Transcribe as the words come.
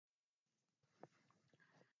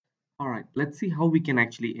All right, let's see how we can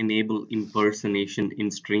actually enable impersonation in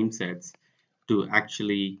Streamsets to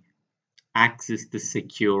actually access the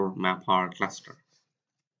secure MapR cluster.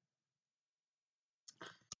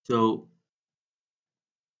 So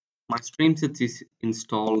my Streamsets is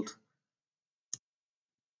installed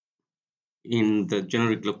in the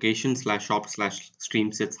generic location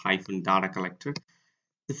 /opt/streamsets -data collector.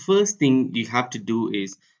 The first thing you have to do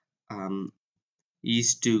is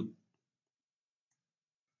to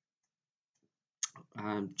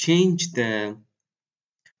change the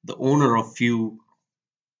owner of few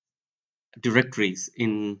directories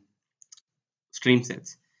in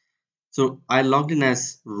Streamsets. So I logged in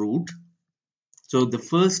as root. So the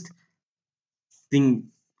first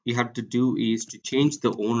thing you have to do is to change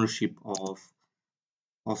the ownership of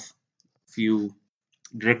few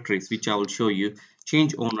directories, which I will show you.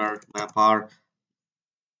 Change owner MapR.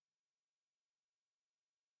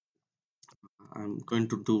 I'm going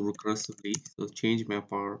to do recursively. So change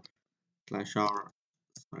MapR /r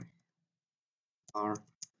sorry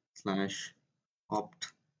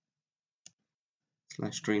r/opt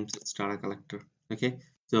 /streamsets data collector. Okay,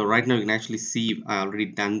 so right now you can actually see I already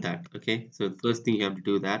done that. Okay, so the first thing you have to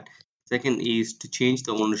do that. Second is to change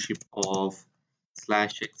the ownership of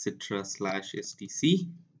 /etc/stc.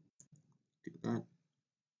 Do that.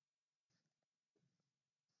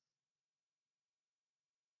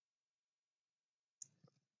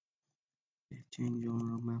 Change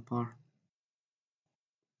owner of MapR.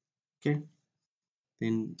 Okay,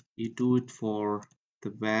 then you do it for the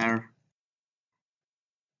var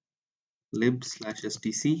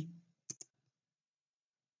lib/stc,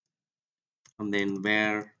 and then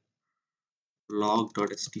var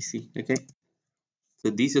log.stc. Okay, so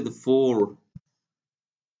these are the four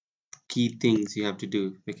key things you have to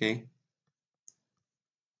do. Okay,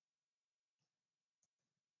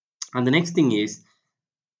 and the next thing is,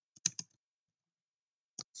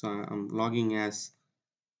 so I'm logging as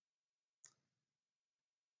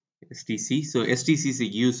STC. So STC is a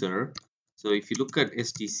user. So if you look at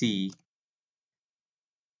STC,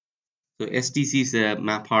 so STC is a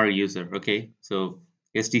MapR user. Okay, so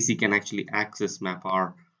STC can actually access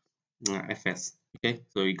MapR FS. Okay,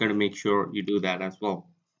 so you got to make sure you do that as well.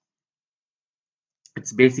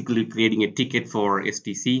 It's basically creating a ticket for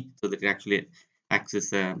STC so that it actually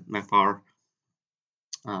access a MapR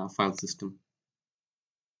file system.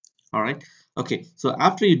 All right. Okay, so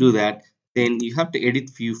after you do that, then you have to edit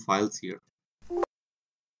few files here.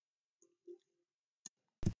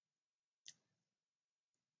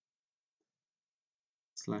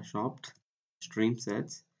 /opt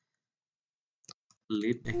streamsets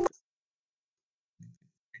lib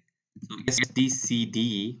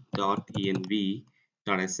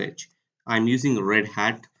sdcd.env.sh. I'm using Red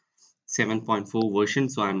Hat 7.4 version,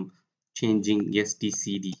 so I'm changing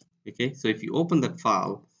sdcd. Okay, so if you open that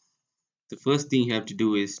file, the first thing you have to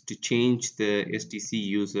do is to change the SDC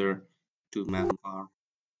user to MapR.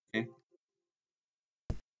 Okay,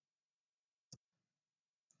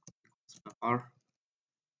 MapR.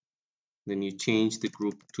 Then you change the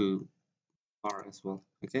group to R as well.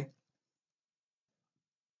 Okay.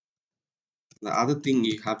 The other thing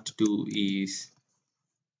you have to do is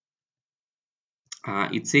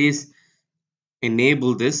it says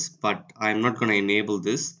enable this, but I'm not going to enable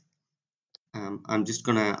this. I'm just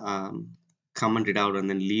going to comment it out and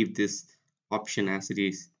then leave this option as it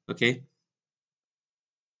is. Okay.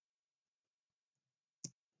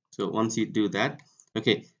 So once you do that,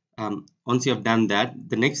 okay, once you have done that,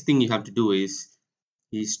 the next thing you have to do is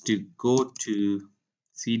to go to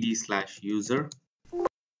cd/user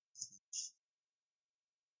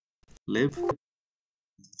lib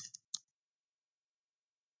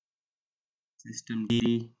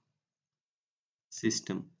systemd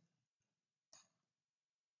system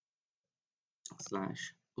 /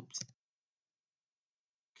 oops,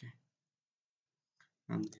 okay,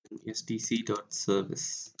 and then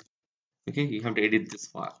stc.service. Okay, you have to edit this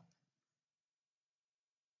file.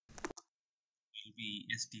 It will be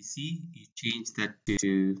stc. You change that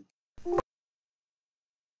to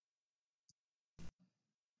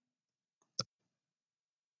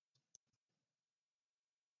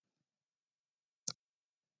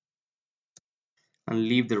and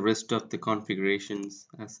leave the rest of the configurations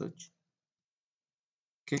as such.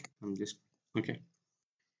 Okay, I'm just okay.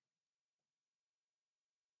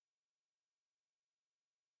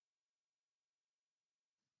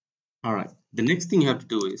 All right, the next thing you have to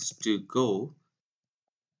do is to go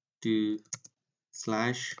to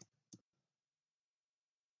 /etc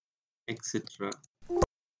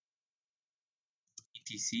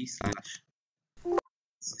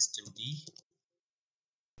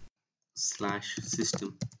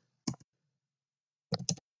etc/systemd/system.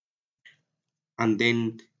 and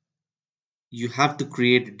then you have to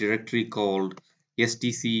create a directory called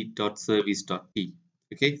stc.service.t.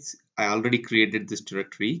 Okay, I already created this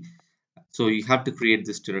directory, so you have to create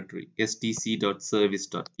this directory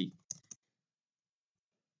stc.service.t.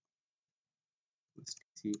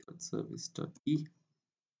 stc.service.t.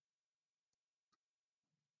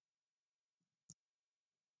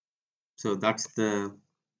 So that's the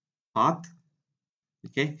path.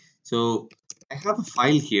 Okay, so I have a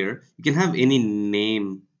file here. You can have any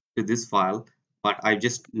name to this file, but I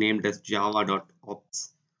just named as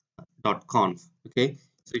java.ops.conf. Okay,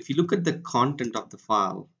 so if you look at the content of the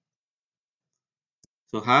file,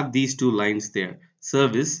 so have these two lines there: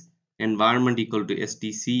 service environment equal to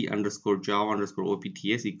stc underscore java underscore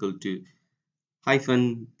opts equal to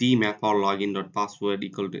hyphen d mapr login dot password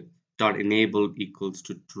equal to dot enable equals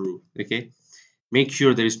to true. Okay, make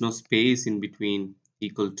sure there is no space in between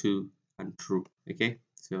equal to and true. Okay,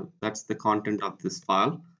 so that's the content of this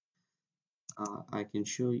file. I can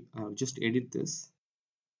show you, I'll just edit this.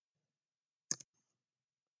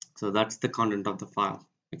 So that's the content of the file.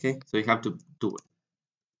 Okay, so you have to do it.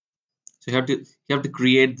 So you have to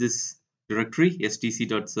create this directory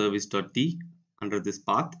stc.service.t under this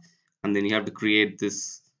path, and then you have to create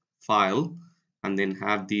this file and then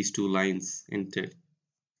have these two lines entered.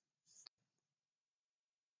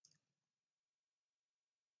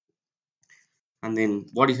 And then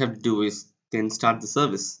what you have to do is then start the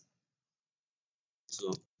service.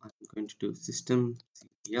 So I'm going to do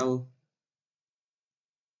systemctl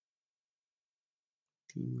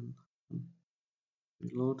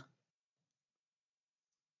reload,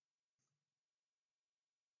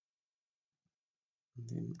 and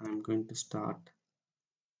then I'm going to start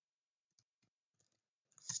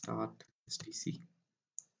stc.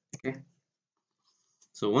 Okay,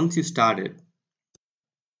 so once you start it,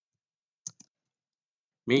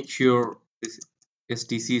 make sure this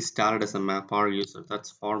stc is started as a MapR user.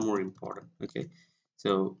 That's far more important. Okay,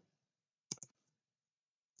 so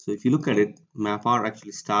if you look at it, MapR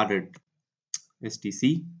actually started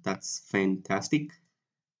stc. That's fantastic.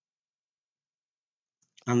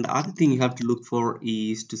 And the other thing you have to look for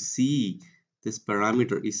is to see this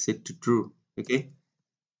parameter is set to true. Okay,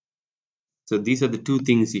 so these are the two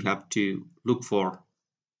things you have to look for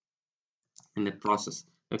in that process.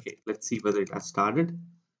 Okay, let's see whether it has started.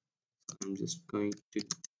 I'm just going to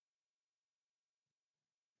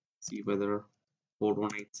see whether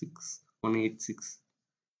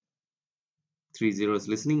 4186.186.30 is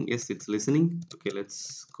listening. Yes, it's listening. Okay,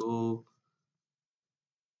 let's go.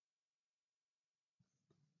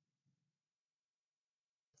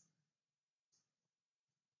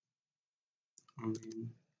 And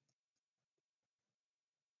then,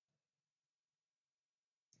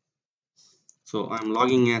 so I'm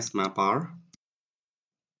logging as MapR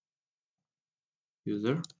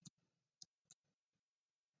user.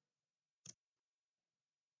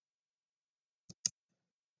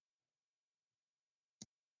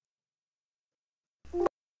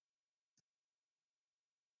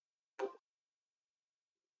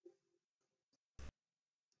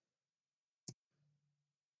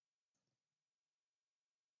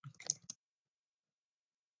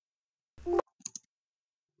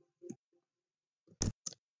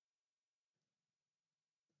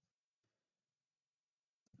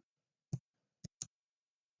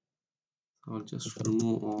 I'll just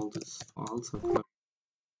remove all these files. Okay.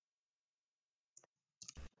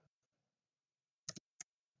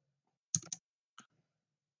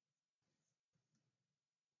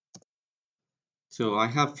 So I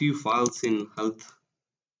have few files in health.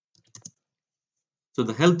 So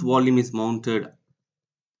the health volume is mounted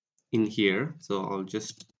in here. So I'll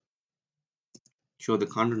just show the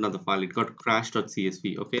content of the file. It got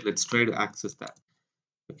crash.csv. Okay, let's try to access that.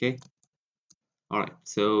 Okay, all right,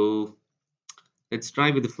 so let's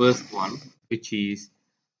try with the first one, which is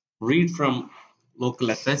read from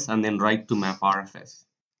local fs and then write to MapRFS.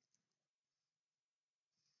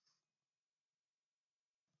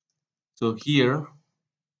 So here,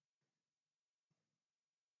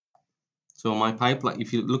 so my pipeline,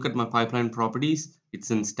 if you look at my pipeline properties,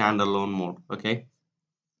 it's in standalone mode. Okay,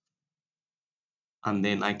 and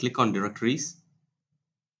then I click on directories.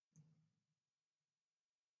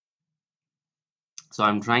 So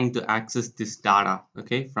I'm trying to access this data,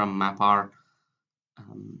 okay, from MapR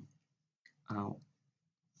uh,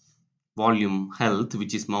 volume health,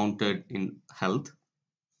 which is mounted in health,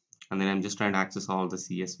 and then I'm just trying to access all the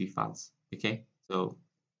CSV files. Okay, so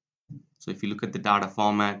if you look at the data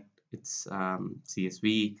format, it's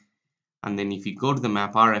CSV, and then if you go to the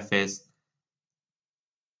MapRFS,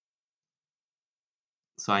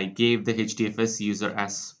 so I gave the HDFS user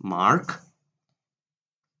as Mark,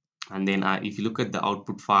 And then if you look at the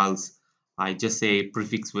output files, I just say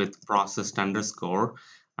prefix with processed underscore,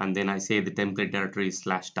 and then I say the template directory is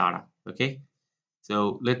slash data. Okay,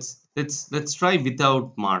 so let's try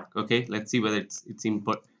without mark. Okay, let's see whether it's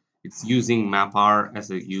using MapR as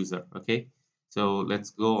a user. Okay, so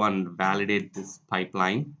let's go and validate this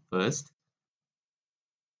pipeline first.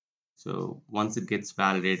 So once it gets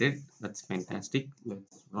validated, that's fantastic.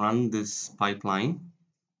 Let's run this pipeline.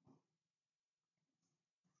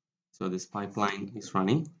 So this pipeline is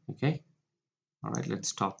running. Okay, all right, let's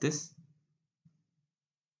stop this.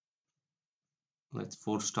 Let's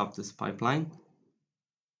force stop this pipeline.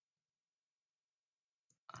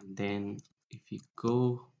 And then if you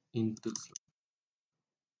go into,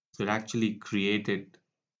 so it actually created,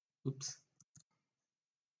 oops,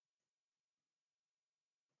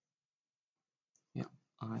 yeah,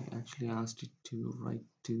 I actually asked it to write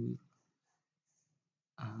to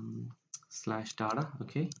slash data.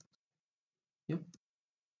 Okay, yep.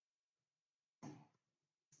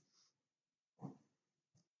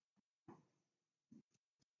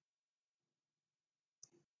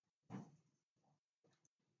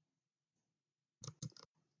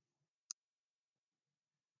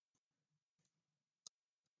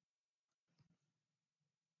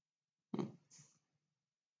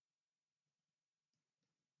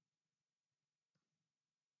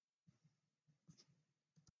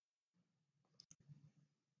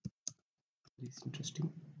 It's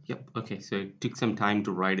interesting. Yep. Okay. So it took some time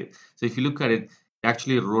to write it. So if you look at it, it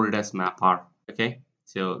actually wrote it as MapR. Okay.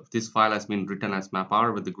 So this file has been written as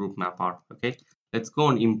MapR with the group MapR. Okay. Let's go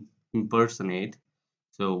and impersonate.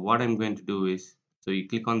 So what I'm going to do is, so you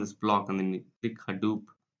click on this block and then you click Hadoop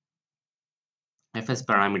FS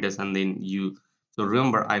parameters, and then you, so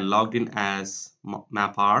remember I logged in as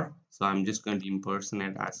MapR. So I'm just going to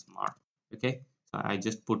impersonate as Mark. Okay. So I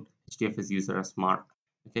just put HDFS user as Mark.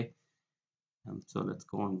 Okay. So let's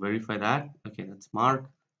go and verify that. Okay, that's Mark.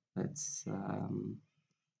 Let's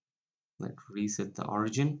reset the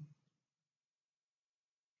origin,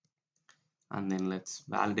 and then let's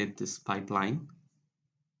validate this pipeline.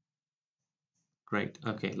 Great.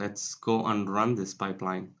 Okay, let's go and run this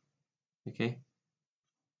pipeline. Okay.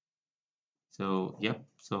 So yep.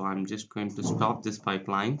 So I'm just going to stop this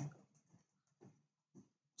pipeline.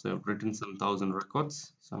 So I've written some 1,000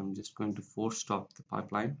 records. So I'm just going to force stop the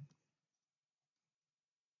pipeline.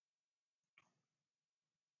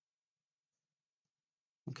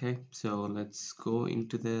 Okay. So let's go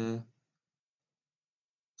into the,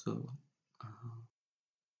 so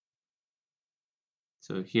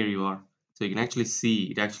so here you are. So you can actually see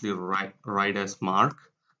it actually write as Mark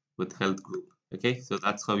with health group. Okay, so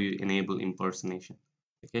that's how you enable impersonation.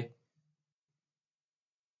 Okay.